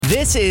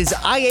This is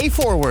IA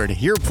Forward,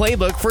 your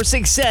playbook for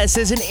success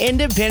as an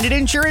independent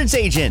insurance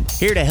agent.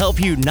 Here to help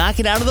you knock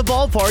it out of the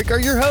ballpark are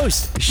your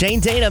hosts, Shane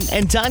Tatum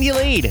and Tanya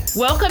Lead.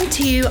 Welcome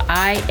to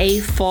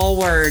IA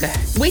Forward.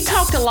 We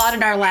talked a lot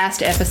in our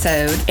last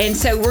episode, and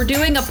so we're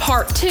doing a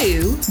part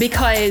 2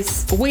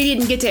 because we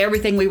didn't get to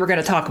everything we were going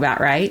to talk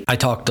about, right? I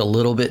talked a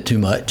little bit too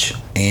much,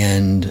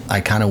 and I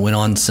kind of went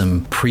on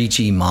some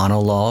preachy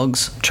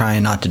monologues,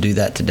 trying not to do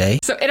that today.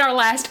 So in our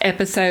last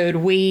episode,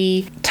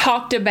 we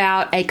talked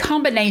about a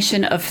combination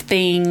of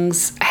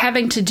things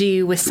having to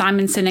do with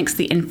Simon Sinek's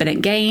The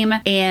Infinite Game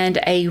and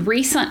a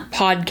recent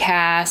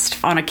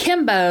podcast on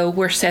Akimbo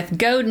where Seth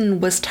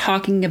Godin was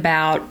talking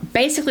about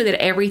basically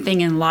that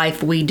everything in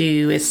life we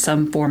do is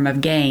some form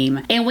of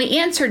game. And we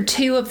answered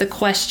 2 of the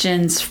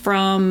questions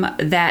from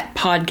that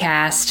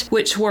podcast,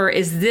 which were,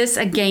 is this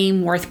a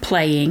game worth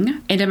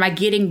playing? And am I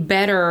getting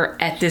better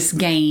at this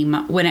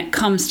game when it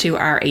comes to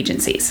our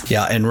agencies?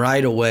 Yeah, and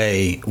right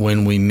away,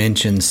 when we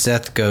mentioned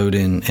Seth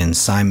Godin and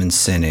Simon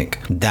Sinek,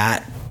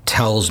 that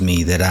tells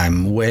me that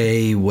I'm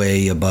way,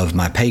 way above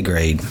my pay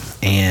grade.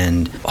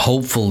 And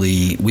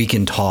hopefully we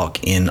can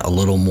talk in a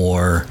little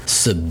more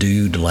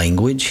subdued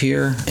language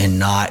here and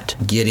not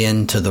get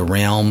into the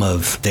realm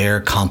of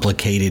their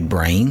complicated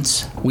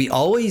brains. We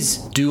always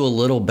do a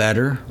little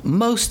better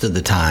most of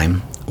the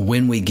time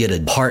when we get a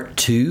part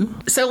 2.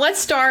 So let's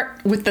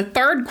start with the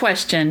third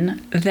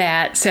question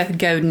that Seth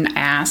Godin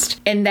asked,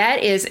 and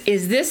that is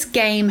this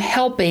game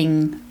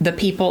helping the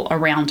people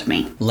around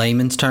me?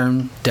 Layman's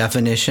term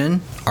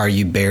definition, are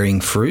you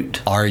bearing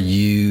fruit? Are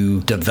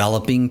you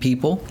developing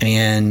people?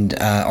 And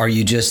are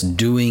you just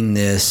doing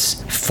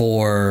this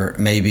for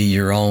maybe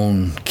your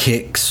own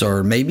kicks,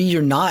 or maybe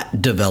you're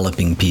not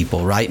developing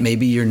people, right?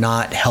 Maybe you're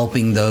not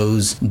helping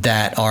those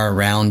that are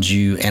around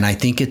you. And I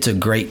think it's a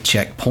great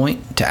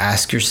checkpoint to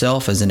ask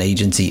yourself as an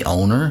agency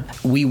owner.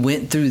 We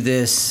went through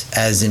this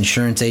as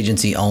insurance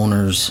agency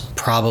owners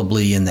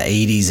probably in the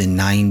 80s and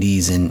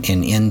 90s and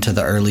into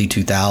the early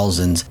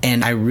 2000s.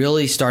 And I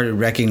really started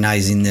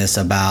recognizing this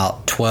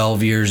about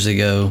 12 years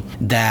ago,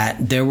 that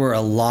there were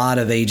a lot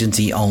of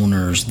agency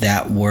owners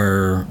that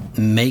were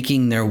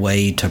making their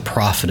way to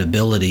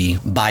profitability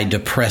by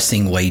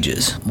depressing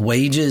wages.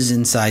 Wages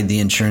inside the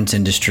insurance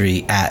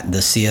industry at the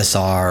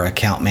CSR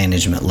account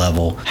management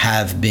level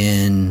have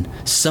been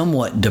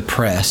somewhat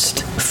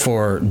depressed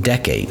for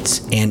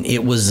decades, and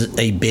it was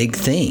a big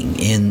thing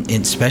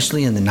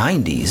especially in the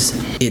 90s.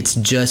 It's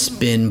just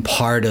been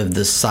part of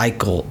the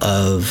cycle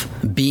of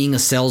being a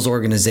sales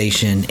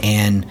organization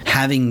and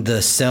having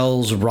the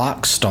sales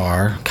rock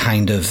star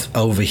kind of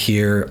over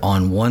here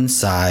on one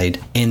side,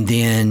 and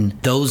then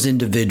those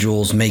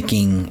individuals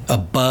making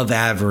above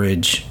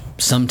average,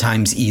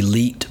 sometimes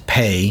elite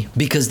pay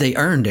because they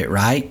earned it,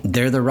 right?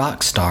 They're the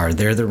rock star,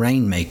 they're the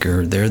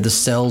rainmaker, they're the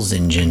sales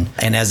engine.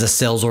 And as a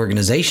sales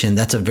organization,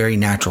 that's a very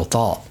natural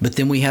thought. But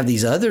then we have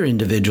these other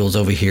individuals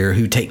over here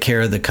who take care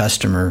of the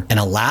customer and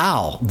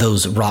allow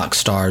those rock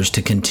stars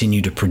to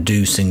continue to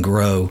produce and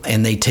grow,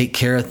 and they take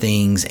care of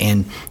things.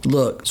 And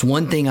look, it's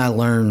one thing I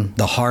learned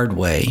the hard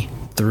way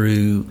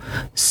through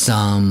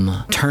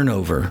some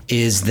turnover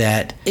is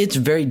that it's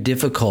very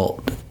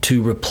difficult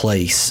to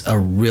replace a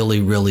really,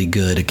 really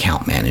good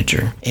account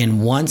manager.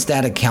 And once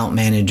that account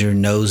manager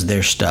knows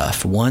their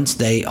stuff, once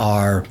they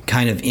are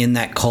kind of in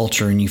that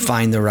culture and you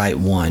find the right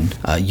one,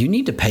 you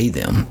need to pay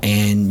them.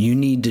 And you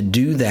need to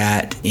do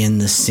that in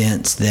the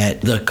sense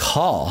that the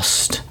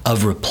cost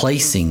of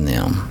replacing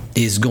them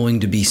is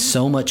going to be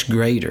so much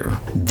greater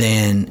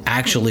than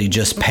actually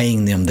just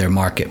paying them their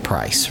market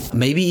price,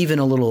 maybe even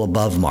a little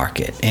above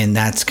market. And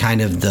that's kind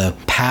of the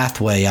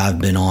pathway I've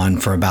been on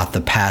for about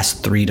the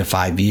past 3 to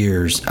 5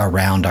 years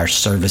around our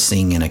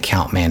servicing and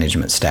account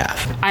management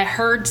staff. I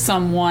heard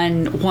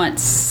someone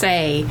once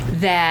say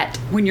that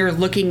when you're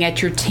looking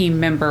at your team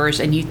members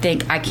and you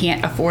think, I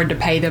can't afford to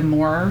pay them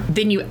more,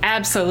 then you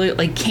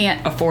absolutely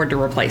can't afford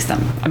to replace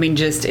them. I mean,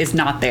 just it's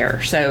not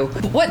there. So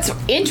what's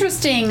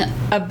interesting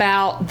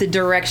about the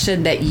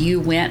direction that you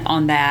went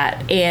on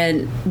that,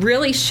 and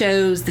really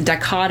shows the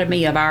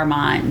dichotomy of our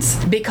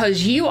minds,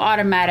 because you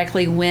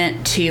automatically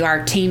went to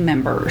our team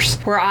members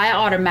where I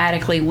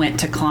automatically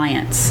went to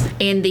clients,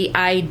 and the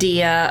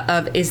idea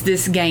of, is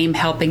this game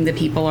helping the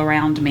people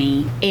around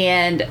me?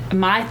 And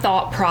my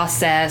thought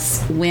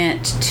process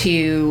went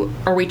to,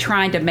 are we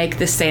trying to make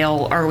the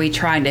sale, or are we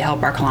trying to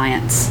help our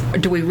clients?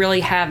 Do we really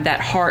have that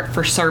heart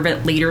for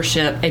servant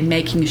leadership and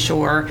making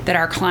sure that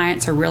our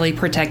clients are really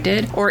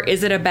protected? Or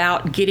is it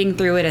about getting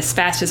through it as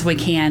fast as we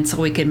can so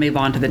we can move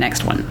on to the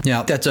next one?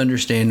 Yeah, that's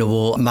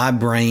understandable. My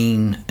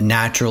brain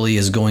naturally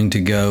is going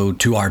to go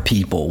to our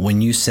people.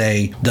 When you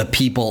say the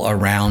people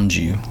around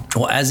you,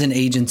 well, as an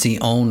agency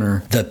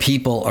owner, the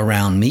people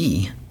around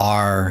me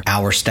are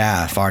our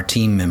staff, our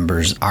team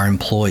members, our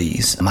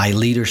employees, my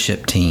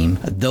leadership team.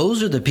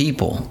 Those are the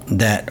people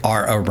that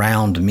are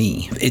around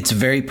me. It's a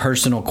very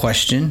personal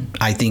question.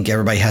 I think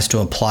everybody has to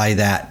apply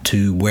that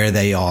to where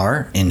they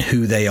are and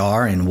who they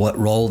are and what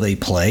role they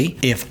play.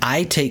 If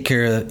I take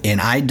care of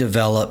and I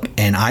develop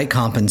and I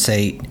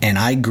compensate and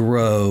I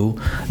grow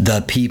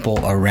the people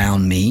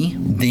around me,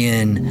 then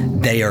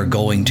then they are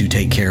going to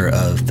take care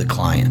of the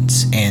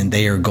clients, and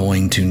they are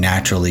going to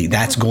naturally,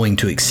 that's going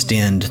to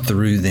extend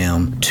through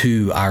them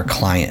to our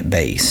client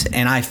base.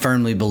 And I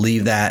firmly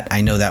believe that.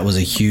 I know that was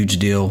a huge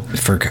deal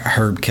for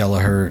Herb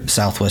Kelleher,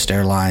 Southwest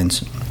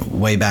Airlines,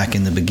 way back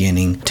in the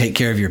beginning. Take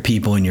care of your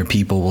people, and your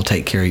people will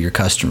take care of your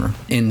customer.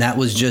 And that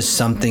was just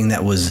something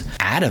that was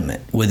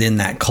adamant within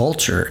that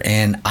culture.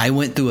 And I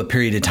went through a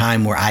period of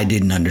time where I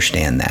didn't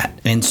understand that.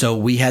 And so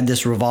we had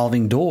this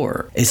revolving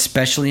door,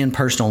 especially in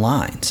personal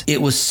lines.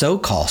 It was so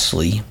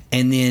costly.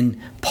 And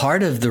then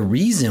part of the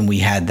reason we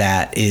had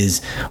that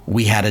is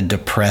we had a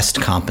depressed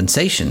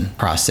compensation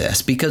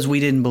process because we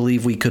didn't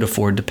believe we could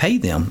afford to pay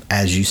them,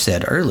 as you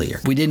said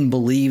earlier. We didn't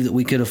believe that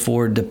we could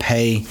afford to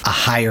pay a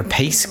higher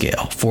pay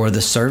scale for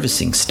the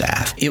servicing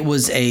staff. It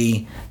was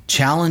a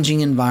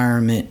challenging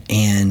environment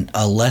and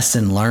a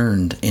lesson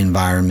learned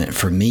environment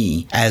for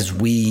me as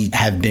we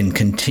have been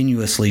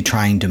continuously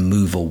trying to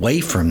move away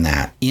from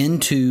that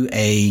into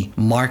a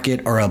market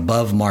or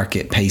above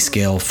market pay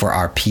scale for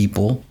our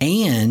people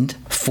and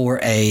for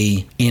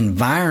a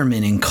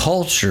environment and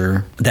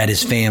culture that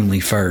is family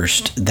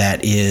first,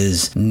 that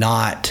is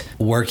not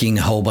working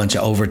a whole bunch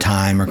of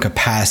overtime or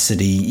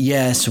capacity.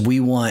 Yes, we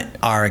want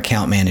our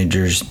account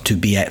managers to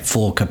be at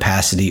full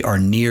capacity or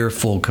near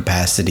full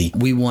capacity.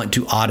 We want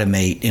to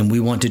automate, and we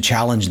want to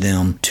challenge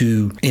them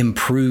to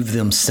improve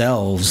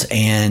themselves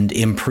and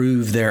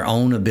improve their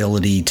own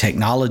ability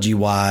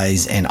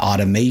technology-wise and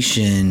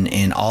automation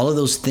and all of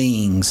those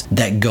things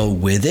that go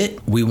with it.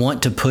 We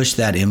want to push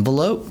that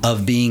envelope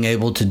of being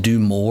able to do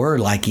more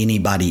like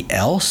anybody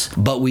else,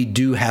 but we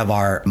do have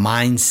our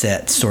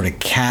mindset sort of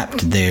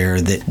capped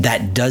there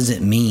that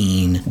doesn't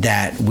mean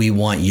that we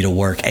want you to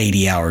work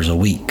 80 hours a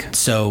week.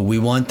 So we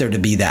want there to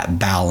be that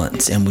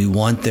balance, and we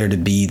want there to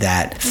be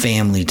that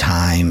family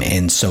time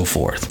and so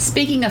forth.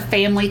 Speaking of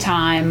family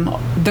time,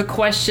 the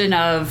question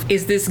of,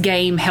 is this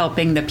game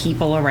helping the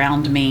people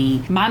around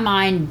me? My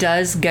mind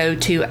does go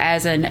to,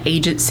 as an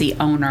agency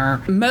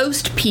owner,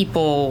 most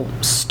people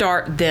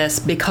start this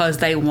because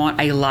they want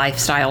a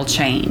lifestyle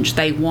change.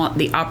 They want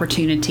the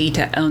opportunity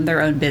to own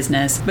their own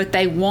business, but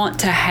they want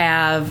to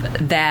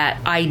have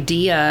that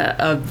idea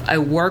of a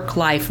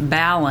work-life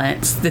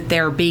balance, that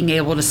they're being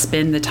able to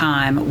spend the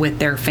time with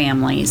their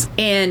families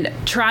and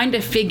trying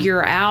to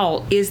figure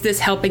out, is this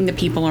helping the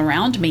people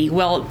around me?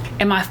 Well,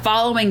 am I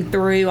following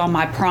through on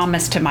my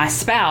promise to my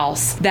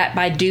spouse that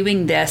by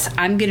doing this,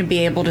 I'm going to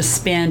be able to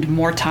spend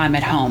more time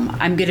at home?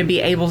 I'm going to be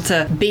able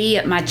to be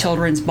at my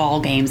children's ball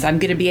games. I'm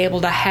going to be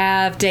able to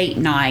have date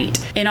night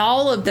and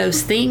all of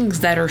those things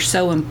that are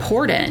so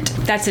important.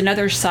 That's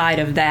another side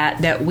of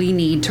that we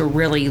need to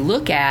really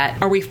look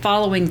at. Are we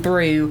following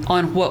through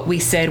on what we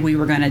said we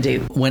were going to do?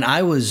 When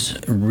I was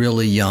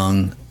really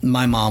young,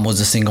 my mom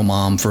was a single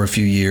mom for a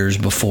few years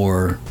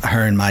before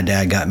her and my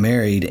dad got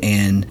married,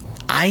 and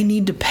I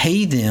need to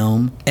pay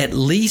them at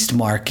least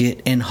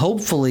market, and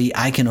hopefully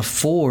I can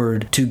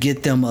afford to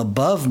get them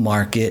above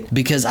market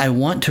because I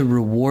want to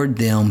reward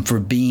them for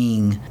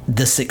being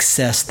the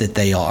success that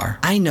they are.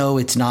 I know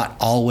it's not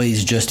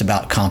always just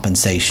about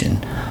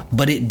compensation,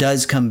 but it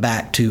does come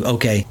back to,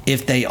 okay,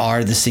 if they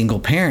are the single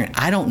parent,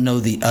 I don't know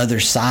the other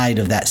side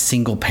of that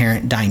single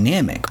parent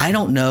dynamic. I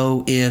don't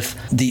know if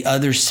the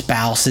other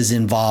spouse is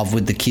involved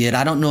with the kid.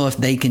 I don't know if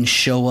they can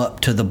show up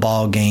to the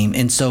ball game.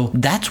 And so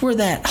that's where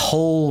that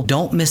whole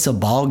don't miss a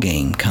ball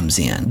game comes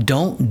in.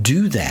 Don't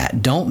do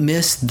that. Don't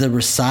miss the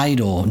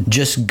recital.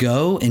 Just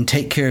go and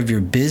take care of your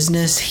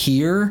business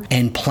here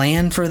and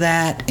plan for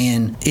that.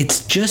 And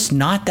it's just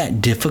not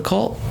that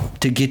difficult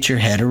to get your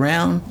head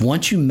around.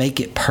 Once you make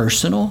it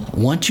personal,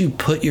 once you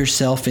put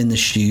yourself in the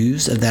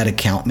shoes of that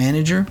account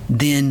manager,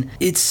 then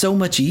it's so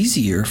much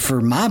easier for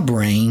my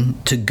brain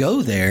to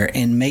go there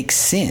and make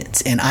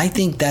sense. And I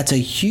think that's a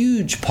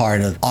huge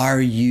part of,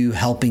 are you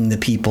helping the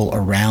people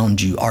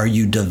around you? Are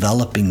you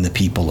developing the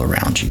people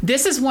around you?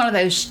 This is one of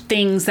those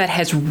things that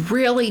has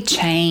really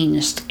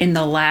changed in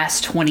the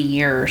last 20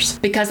 years,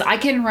 because I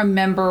can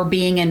remember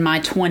being in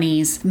my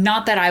 20s,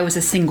 not that I was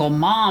a single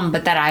mom,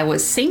 but that I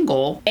was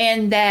single,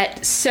 and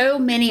that so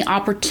many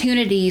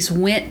opportunities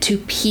went to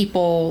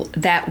people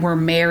that were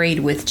married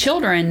with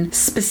children,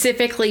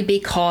 specifically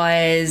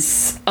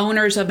because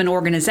owners of an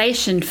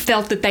organization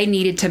felt that they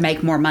needed to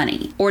make more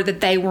money, or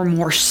that they were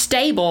more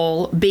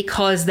stable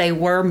because they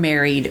were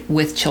married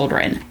with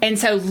children. And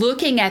so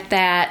looking at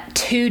that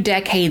 2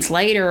 decades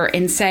later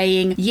and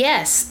saying,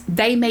 yes,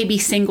 they may be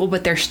single,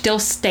 but they're still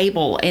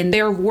stable and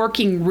they're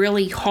working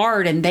really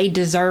hard and they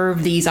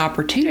deserve these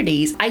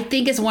opportunities, I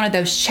think is one of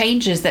those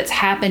changes that's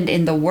happened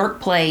in the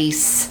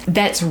workplace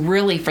that's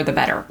really for the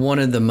better. One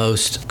of the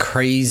most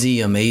crazy,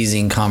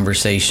 amazing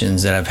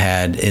conversations that I've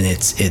had, and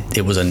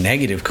it was a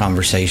negative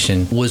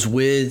conversation, was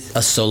with a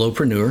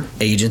solopreneur,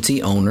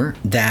 agency owner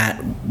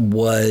that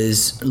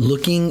was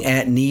looking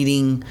at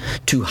needing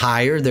to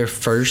hire their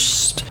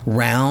first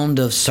round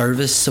of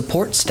service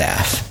support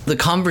staff. The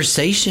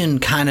conversation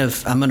kind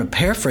of, I'm going to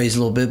paraphrase a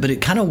little bit, but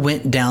it kind of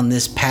went down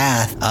this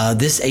path.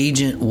 This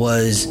agent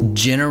was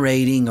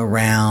generating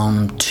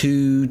around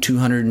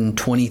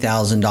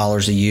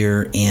 $220,000 a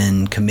year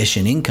in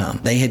commission income.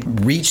 They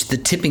had reached the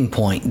tipping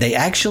point. They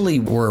actually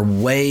were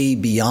way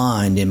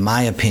beyond, in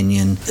my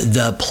opinion,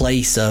 the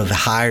place of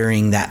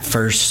hiring that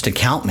first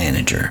account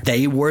manager.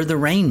 They were the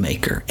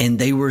rainmaker, and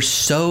they were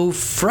so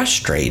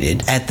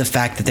frustrated at the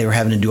fact that they were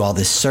having to do all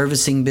this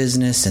servicing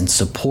business and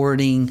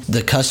supporting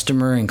the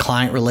customer and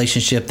client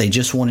relationship. They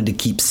just wanted to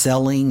keep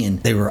selling,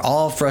 and they were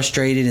all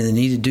frustrated and they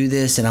needed to do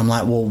this. And I'm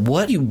like, well,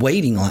 what are you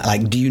waiting on?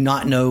 Like, do you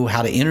not know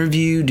how to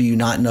interview? Do you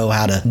not know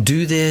how to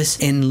do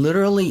this? And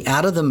literally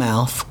out of the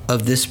mouth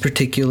of this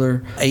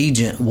particular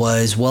agent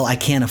was, well, I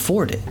can't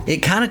afford it. It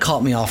kind of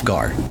caught me off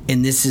guard.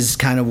 And this is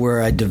kind of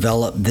where I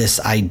developed this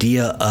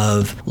idea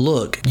of,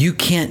 look, you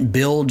can't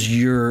build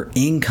your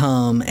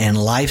income and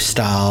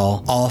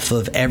lifestyle off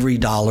of every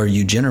dollar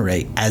you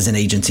generate as an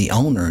agency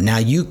owner. Now,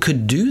 you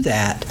could do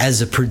that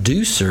as a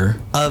producer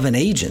of an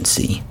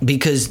agency,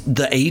 because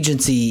the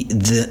agency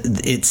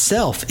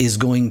itself is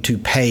going to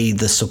pay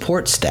the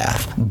support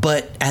staff.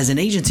 But as an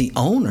agency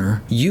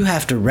owner, you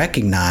have to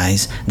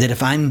recognize that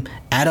if I'm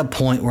at a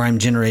point where I'm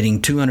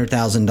generating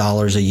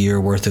 $200,000 a year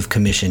worth of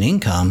commission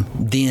income,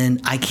 then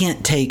I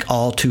can't take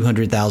all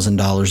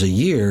 $200,000 a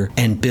year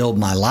and build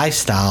my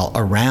lifestyle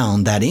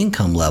around that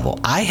income level.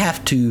 I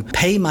have to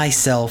pay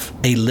myself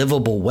a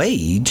livable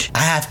wage. I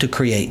have to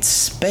create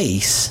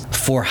space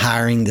for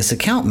hiring this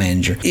account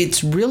manager.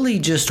 It's really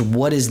just,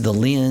 what is the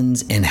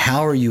lens and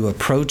how are you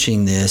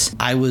approaching this?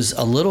 I was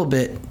a little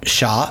bit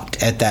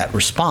shocked at that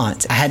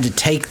response. I had to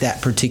take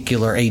that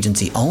particular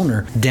agency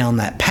owner down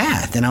that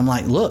path. And I'm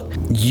like, look,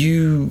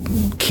 you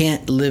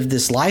can't live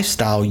this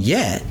lifestyle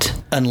yet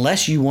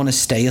unless you want to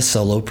stay a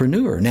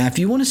solopreneur. Now, if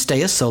you want to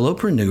stay a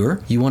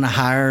solopreneur, you want to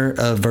hire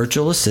a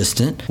virtual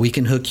assistant, we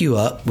can hook you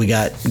up. We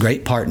got a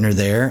great partner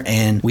there,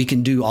 and we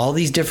can do all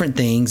these different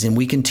things, and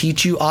we can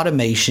teach you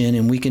automation,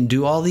 and we can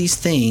do all these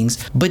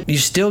things, but you're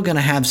still going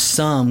to have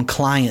some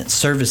client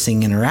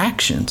servicing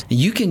interactions.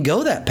 You can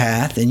go that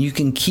path, and you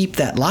can keep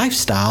that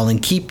lifestyle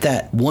and keep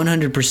that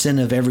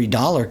 100% of every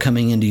dollar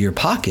coming into your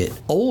pocket.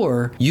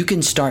 Or you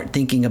can start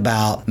thinking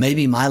about,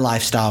 maybe my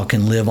lifestyle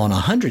can live on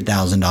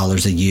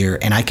 $100,000 a year,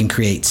 and I can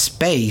create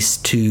space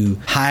to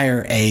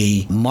hire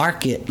a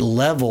market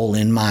level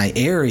in my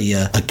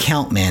area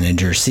account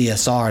manager,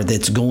 CSR,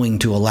 that's going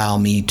to allow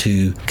me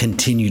to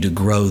continue to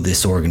grow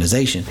this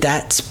organization.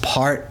 That's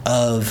part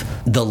of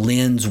the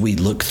lens we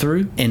look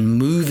through in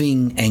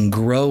moving and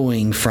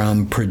growing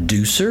from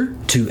producer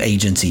to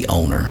agency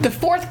owner. The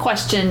fourth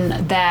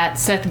question that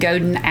Seth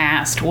Godin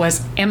asked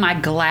was, am I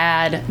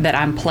glad that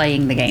I'm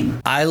playing the game?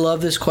 I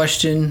love this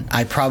question.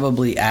 I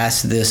probably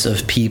ask this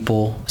of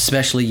people,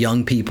 especially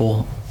young people,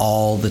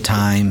 all the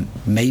time,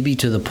 maybe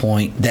to the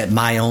point that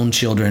my own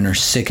children are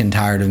sick and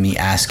tired of me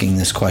asking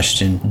this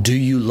question. Do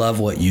you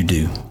love what you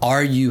do?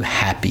 Are you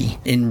happy?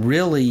 And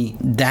really,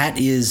 that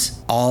is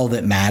all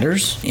that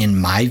matters in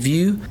my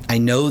view. I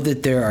know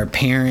that there are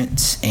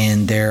parents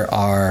and there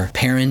are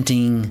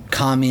parenting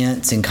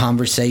comments and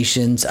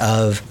conversations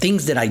of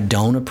things that I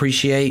don't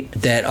appreciate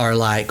that are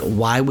like,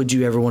 why would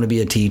you ever want to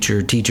be a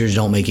teacher? Teachers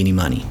don't make any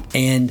money.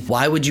 And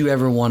why would you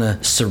ever want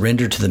to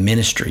surrender to the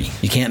ministry?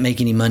 You can't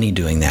make any money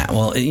doing that.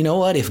 Well, you know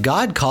what? If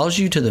God calls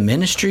you to the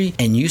ministry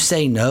and you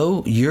say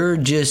no, you're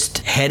just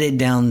headed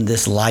down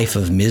this life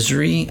of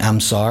misery. I'm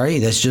sorry.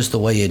 That's just the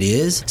way it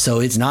is. So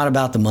it's not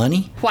about the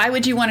money. Why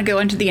would you want to go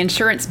into the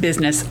insurance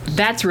business?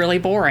 That's really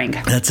boring.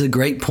 That's a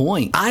great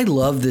point. I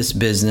love this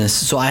business.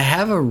 So I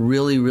have a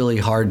really, really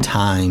hard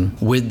time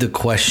with the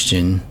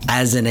question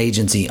as an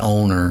agency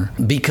owner,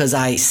 because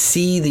I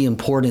see the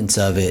importance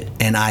of it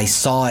and I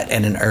saw it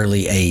at an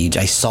early age.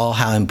 I saw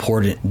how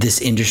important this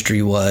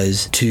industry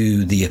was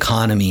to the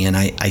economy, and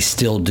I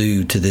still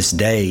do to this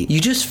day.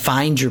 You just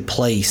find your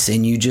place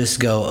and you just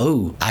go,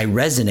 oh, I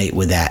resonate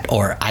with that,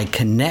 or I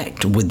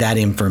connect with that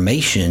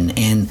information.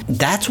 And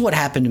that's what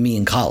happened to me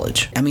in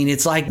college. I mean,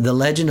 it's like the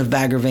legend of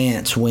Bagger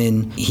Vance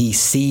when he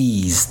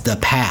sees the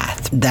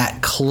path.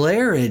 That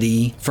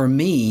clarity for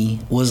me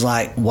was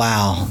like,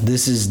 wow,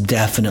 this is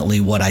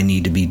definitely what I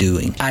need to be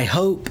doing. I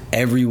hope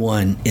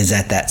everyone is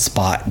at that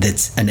spot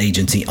that's an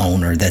agency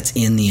owner, that's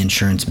in the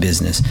insurance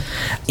business.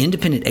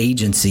 Independent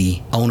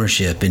agency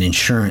ownership and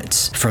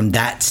insurance, from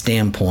that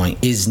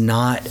standpoint, is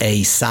not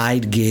a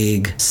side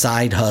gig,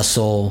 side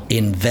hustle,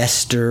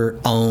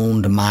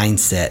 investor-owned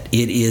mindset.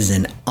 It is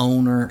an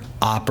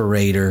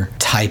owner-operator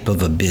type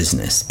of a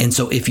business. And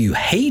so if you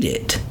hate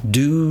it,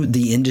 do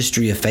the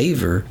industry a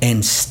favor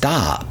and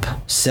stop,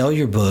 sell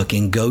your book,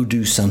 and go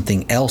do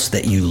something else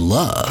that you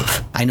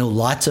love. I know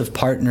lots of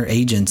partner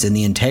agents in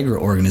the Integra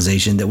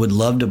organization that would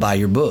love to buy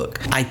your book.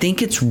 I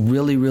think it's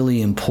really,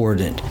 really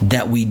important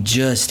that we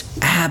just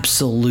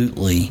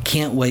absolutely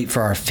can't wait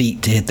for our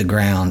feet to hit the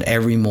ground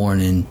every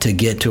morning to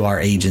get to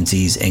our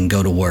agencies and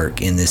go to work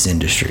in this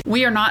industry.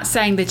 We are not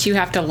saying that you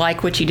have to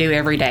like what you do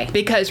every day,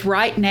 because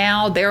right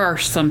now there are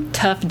some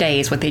tough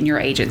days within your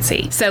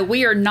agency. So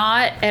we are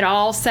not at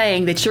all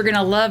saying that you're going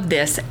to love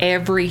this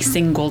every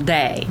single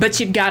day, but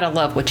you've got to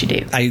love what you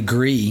do. I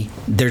agree.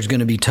 There's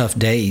going to be tough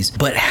days,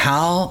 but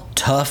how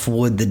tough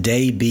would the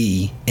day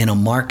be in a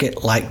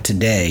market like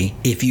today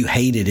if you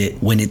hated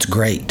it when it's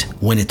great,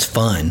 when it's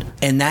fun?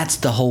 And that's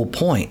the whole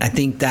point. I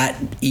think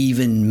that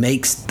even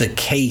makes the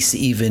case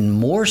even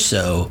more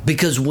so,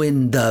 because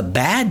when the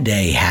bad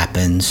day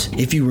happens,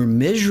 if you were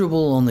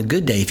miserable on the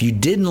good day, if you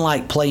didn't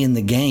like playing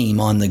the game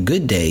on the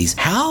good days,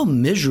 how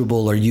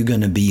miserable are you going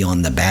to be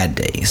on the bad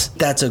days?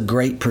 That's a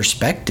great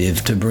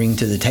perspective to bring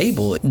to the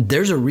table.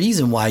 There's a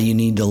reason why you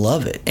need to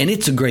love it. And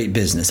it's a great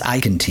business. I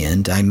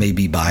contend, I may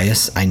be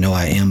biased. I know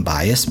I am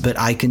biased, but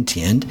I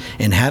contend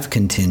and have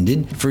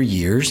contended for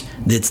years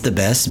that it's the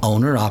best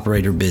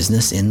owner-operator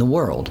business in the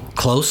world.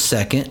 Close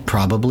second,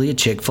 probably a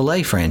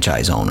Chick-fil-A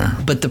franchise owner.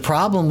 But the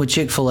problem with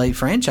Chick-fil-A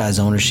franchise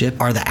ownership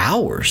are the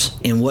hours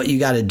and what you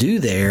got to do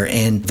there.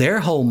 And their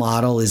whole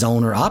model is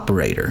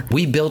owner-operator.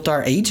 We built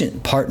our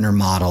agent partner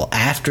model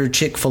after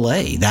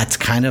Chick-fil-A. That's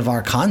kind of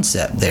our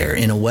concept there.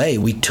 In a way,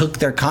 we took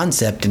their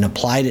concept and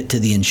applied it to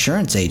the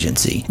insurance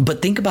agency.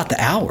 But think about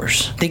the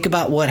hours. Think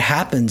about what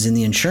happens in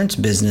the insurance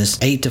business,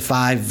 8 to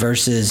 5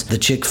 versus the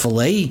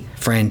Chick-fil-A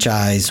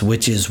franchise,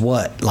 which is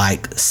what,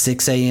 like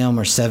 6 a.m.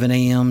 or 7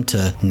 a.m.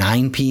 to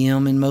 9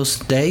 p.m. in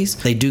most days.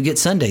 They do get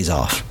Sundays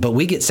off, but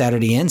we get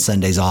Saturday and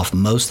Sundays off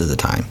most of the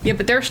time. Yeah,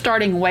 but they're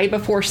starting way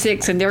before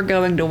 6 and they're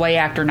going to way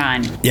after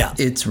 9. Yeah,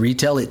 it's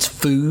retail, it's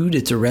food,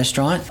 it's a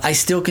restaurant. I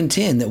still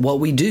contend that what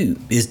we do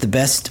is the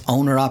best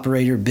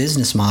owner-operator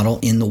business model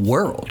in the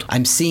world.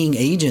 I'm seeing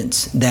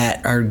agents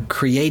that are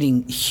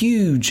creating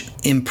huge,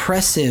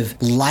 impressive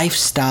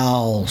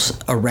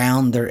lifestyles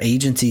around their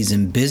agencies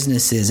and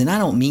businesses. And I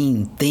don't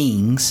mean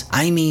things.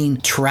 I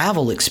mean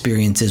travel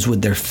experiences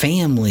with their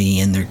family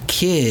and their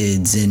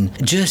kids and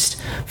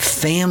just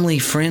family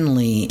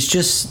friendly. It's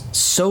just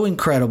so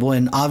incredible.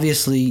 And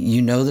obviously,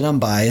 you know that I'm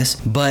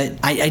biased, but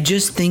I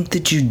just think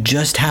that you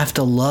just have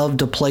to love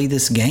to play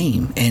this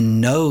game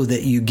and know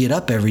that you get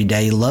up every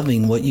day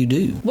loving what you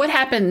do. What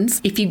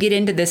happens if you get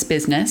into this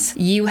business?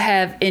 You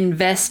have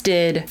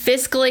invested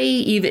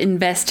fiscally, you've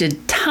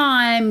invested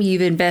time,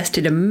 you've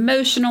invested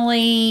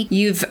emotionally,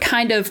 you've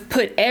kind of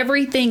put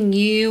everything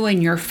you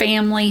and your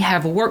family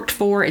have worked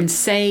for and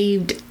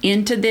saved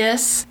into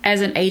this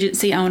as an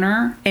agency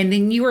owner, and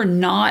then you are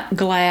not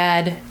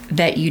glad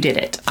that you did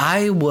it.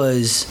 I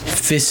was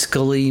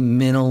fiscally,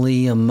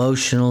 mentally,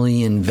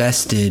 emotionally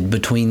invested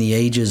between the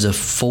ages of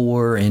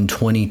 4 and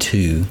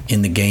 22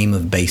 in the game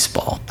of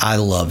baseball. I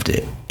loved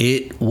it.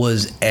 It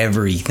was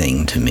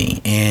everything to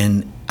me.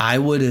 And I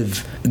would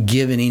have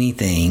given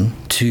anything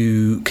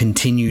to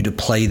continue to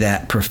play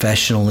that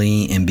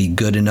professionally and be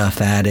good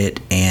enough at it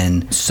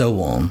and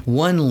so on.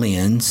 One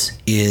lens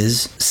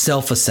is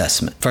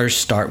self-assessment.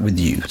 First, start with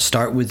you.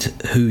 Start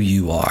with who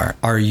you are.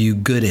 Are you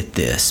good at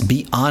this?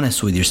 Be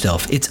honest with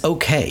yourself. It's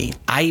okay.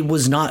 I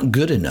was not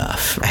good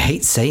enough. I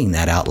hate saying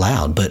that out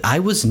loud, but I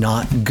was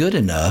not good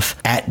enough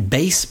at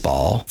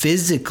baseball.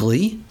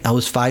 Physically, I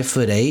was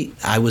 5'8".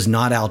 I was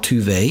not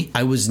Altuve.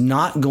 I was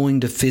not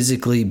going to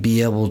physically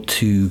be able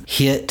to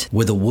hit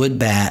with a wood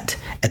bat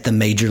at the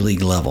major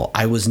league level.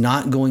 I was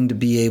not going to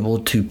be able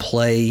to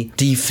play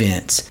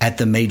defense at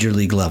the major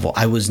league level.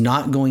 I was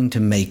not going to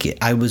make it.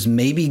 I was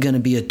maybe going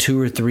to be a 2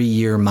 or 3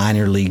 year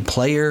minor league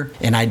player,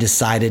 and I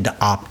decided to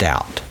opt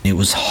out. It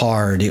was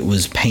hard. It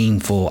was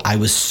painful. I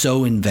was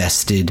so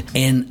invested,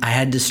 and I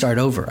had to start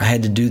over. I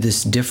had to do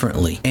this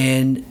differently.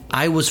 And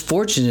I was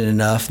fortunate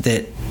enough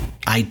that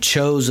I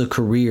chose a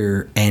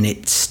career and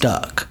it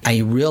stuck. I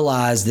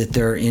realized that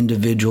there are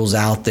individuals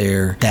out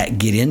there that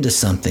get into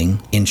something,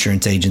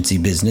 insurance agency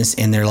business,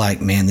 and they're like,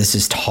 man, this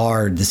is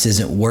hard. This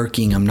isn't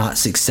working. I'm not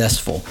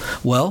successful.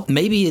 Well,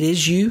 maybe it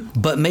is you,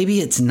 but maybe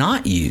it's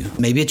not you.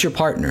 Maybe it's your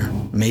partner.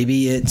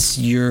 Maybe it's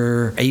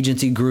your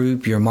agency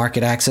group, your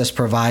market access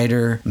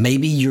provider.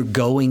 Maybe you're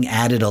going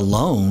at it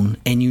alone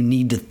and you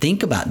need to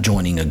think about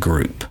joining a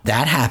group.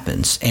 That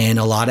happens. And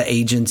a lot of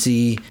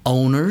agency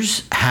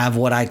owners have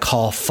what I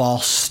call false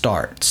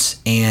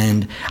starts.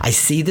 And I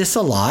see this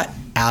a lot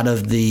out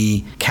of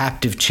the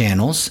captive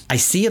channels. I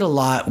see it a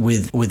lot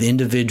with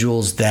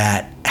individuals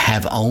that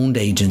have owned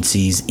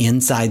agencies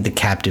inside the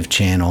captive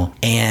channel,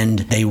 and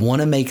they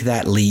want to make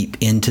that leap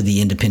into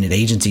the independent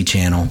agency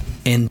channel.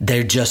 And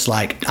they're just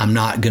like, I'm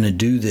not going to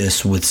do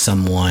this with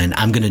someone.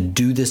 I'm going to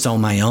do this on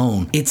my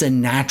own. It's a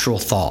natural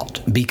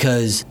thought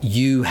because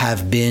you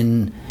have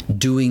been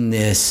doing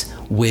this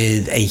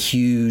with a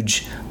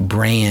huge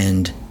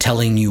brand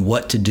telling you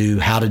what to do,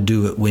 how to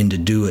do it, when to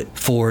do it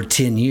for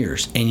 10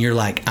 years. And you're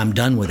like, I'm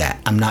done with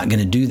that. I'm not going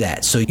to do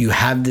that. So you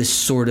have this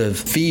sort of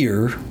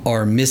fear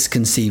or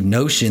misconceived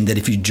notion that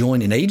if you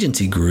join an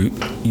agency group,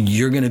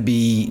 you're going to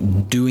be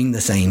doing the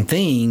same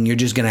thing. You're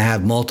just going to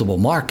have multiple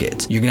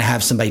markets. You're going to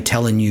have somebody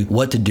telling you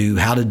what to do,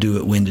 how to do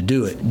it, when to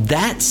do it.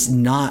 That's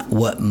not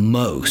what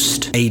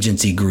most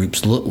agency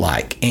groups look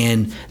like.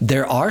 And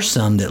there are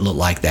some that look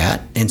like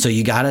that. And so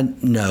you got to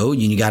know,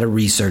 you got to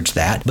research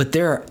that. But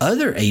there are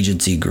other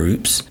agency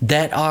groups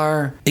that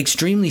are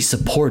extremely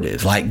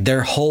supportive. Like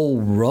their whole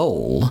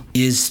role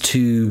is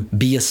to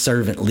be a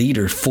servant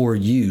leader for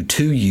you,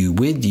 to you,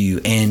 with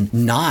you, and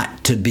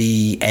not to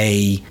be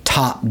a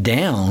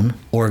top-down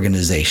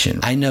organization.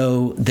 I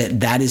know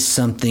that is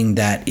something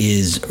that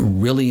is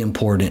really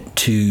important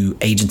to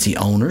agency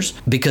owners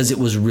because it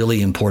was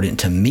really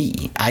important to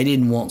me. I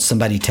didn't want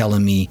somebody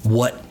telling me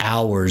what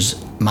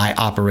hours my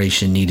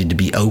operation needed to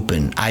be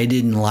open. I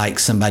didn't like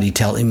somebody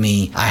telling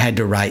me I had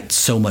to write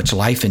so much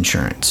life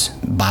insurance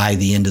by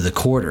the end of the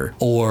quarter,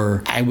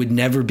 or I would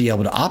never be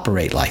able to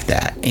operate like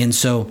that. And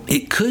so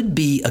it could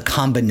be a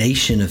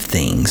combination of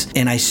things.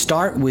 And I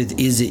start with,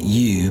 is it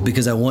you?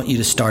 Because I want you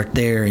to start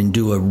there and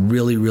do a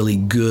really, really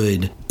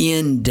good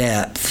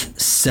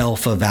in-depth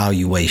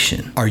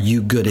self-evaluation. Are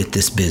you good at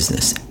this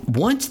business?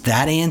 Once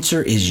that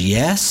answer is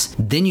yes,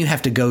 then you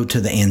have to go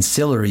to the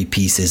ancillary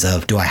pieces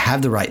of, do I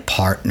have the right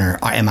partner?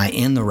 Or am I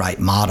in the right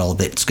model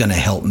that's going to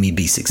help me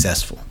be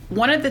successful?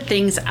 One of the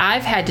things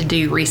I've had to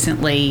do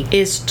recently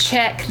is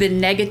check the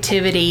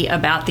negativity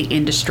about the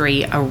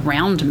industry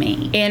around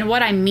me. And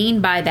what I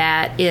mean by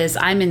that is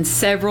I'm in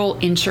several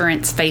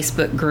insurance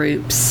Facebook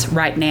groups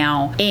right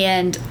now.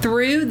 And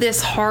through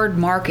this hard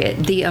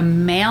market, the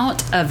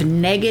amount of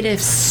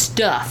negative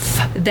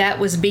stuff that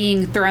was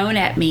being thrown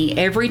at me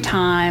every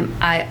time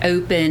I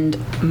opened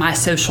my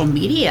social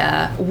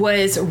media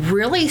was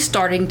really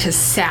starting to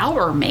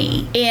sour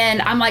me. And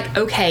I'm like,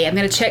 okay, I'm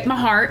going to check my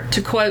heart,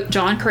 to quote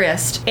John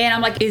Crist. And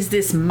I'm like, is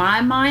this my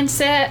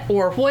mindset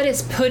or what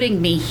is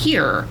putting me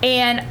here?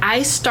 And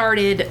I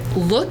started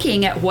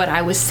looking at what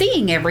I was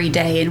seeing every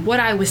day. And what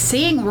I was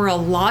seeing were a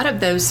lot of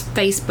those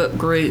Facebook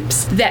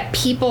groups that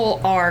people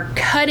are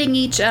cutting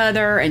each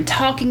other and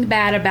talking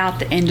bad about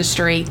the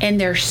industry. And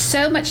there's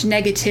so much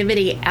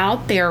negativity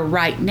out there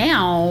right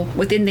now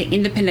within the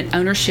independent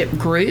ownership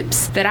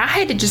groups that I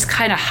had to just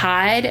kind of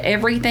hide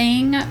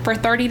everything for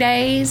 30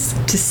 days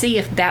to see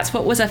if that's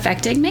what was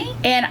affecting me.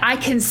 And I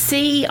can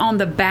see on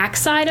the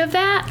backside of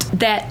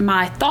that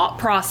my thought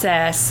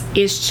process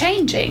is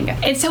changing.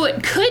 And so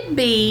it could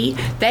be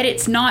that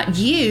it's not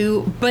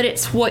you, but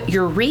it's what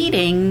you're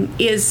reading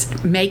is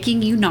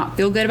making you not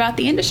feel good about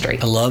the industry.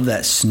 I love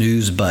that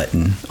snooze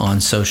button on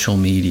social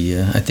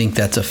media. I think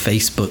that's a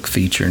Facebook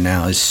feature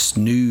now, is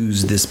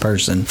snooze this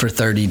person for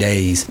 30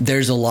 days.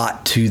 There's a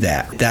lot to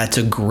that. That's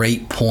a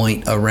great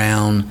point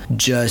around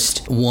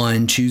just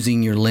one,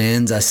 choosing your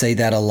lens. I say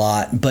that a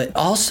lot, but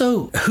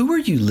also who are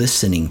you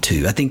listening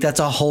to? I think that's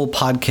a whole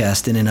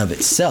podcast in and of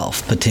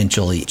itself,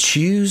 potentially.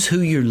 Choose who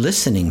you're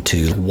listening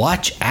to.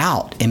 Watch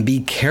out and be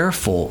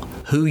careful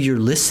who you're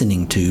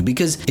listening to,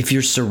 because if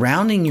you're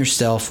surrounding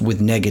yourself with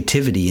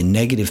negativity and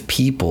negative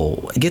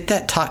people, get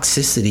that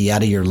toxicity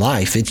out of your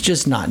life. It's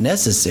just not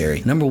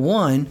necessary. Number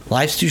one,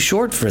 life's too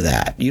short for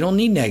that. You don't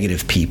need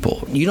negative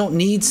people. You don't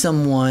need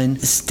someone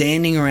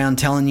standing around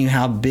telling you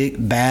how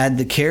bad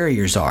the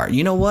carriers are.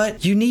 You know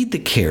what? You need the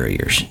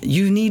carriers.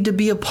 You need to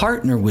be a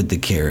partner with the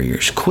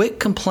carriers.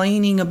 Quit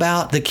complaining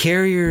about the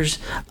carriers'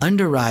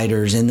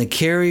 underwriters and the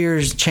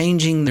carriers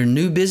changing their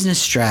new business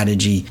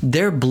strategy.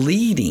 They're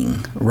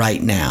bleeding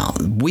right now.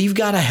 We've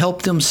got to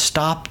help them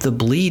stop the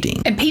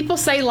bleeding. And people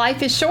say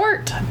life is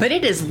short, but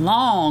it is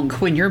long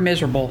when you're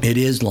miserable. It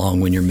is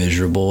long when you're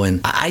miserable. And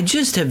I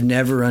just have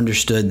never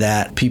understood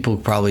that. People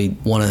probably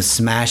want to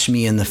smash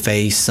me in the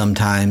face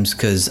sometimes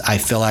because I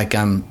feel like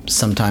I'm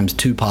sometimes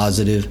too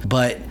positive,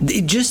 but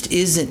it just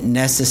isn't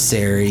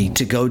necessary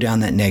to go down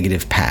that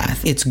negative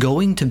path. It's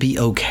going to be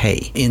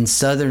okay. In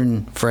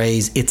Southern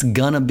phrase, it's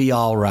gonna be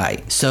all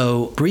right.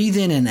 So breathe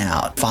in and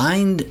out.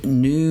 Find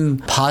new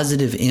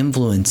positive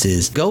influences.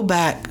 Go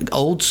back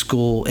old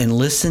school and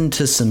listen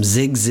to some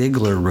Zig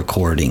Ziglar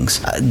recordings.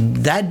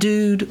 That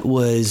dude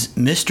was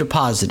Mr.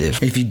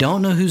 Positive. If you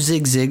don't know who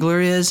Zig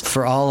Ziglar is,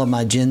 for all of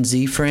my Gen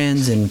Z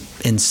friends and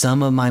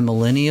some of my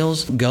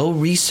millennials, go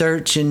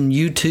research and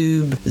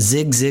YouTube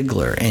Zig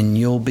Ziglar and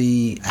you'll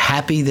be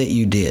happy that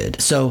you did.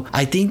 So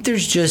I think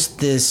there's just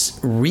this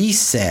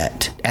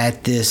reset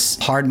at this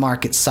hard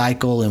market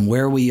cycle and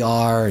where we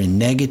are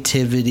and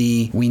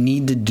negativity. We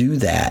need to do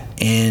that.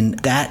 And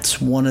that's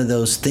one of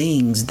those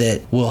things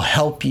that will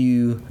help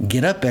you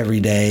get up every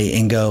day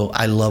and go,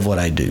 I love what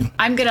I do.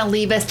 I'm going to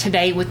leave us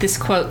today with this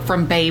quote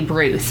from Babe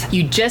Ruth.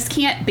 You just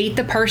can't beat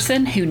the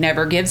person who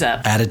never gives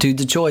up.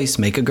 Attitude's a choice.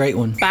 Make a great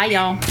one. Bye,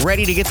 y'all.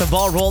 Ready to get the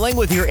ball rolling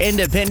with your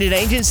independent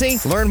agency?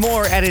 Learn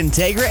more at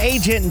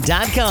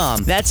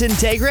IntegraAgent.com. That's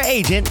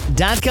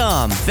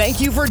IntegraAgent.com. Thank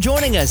you for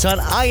joining us on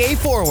IA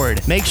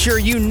Forward. Make sure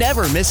you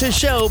never miss a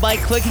show by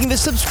clicking the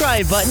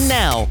subscribe button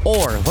now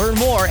or learn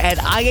more at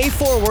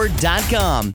IAForward.com.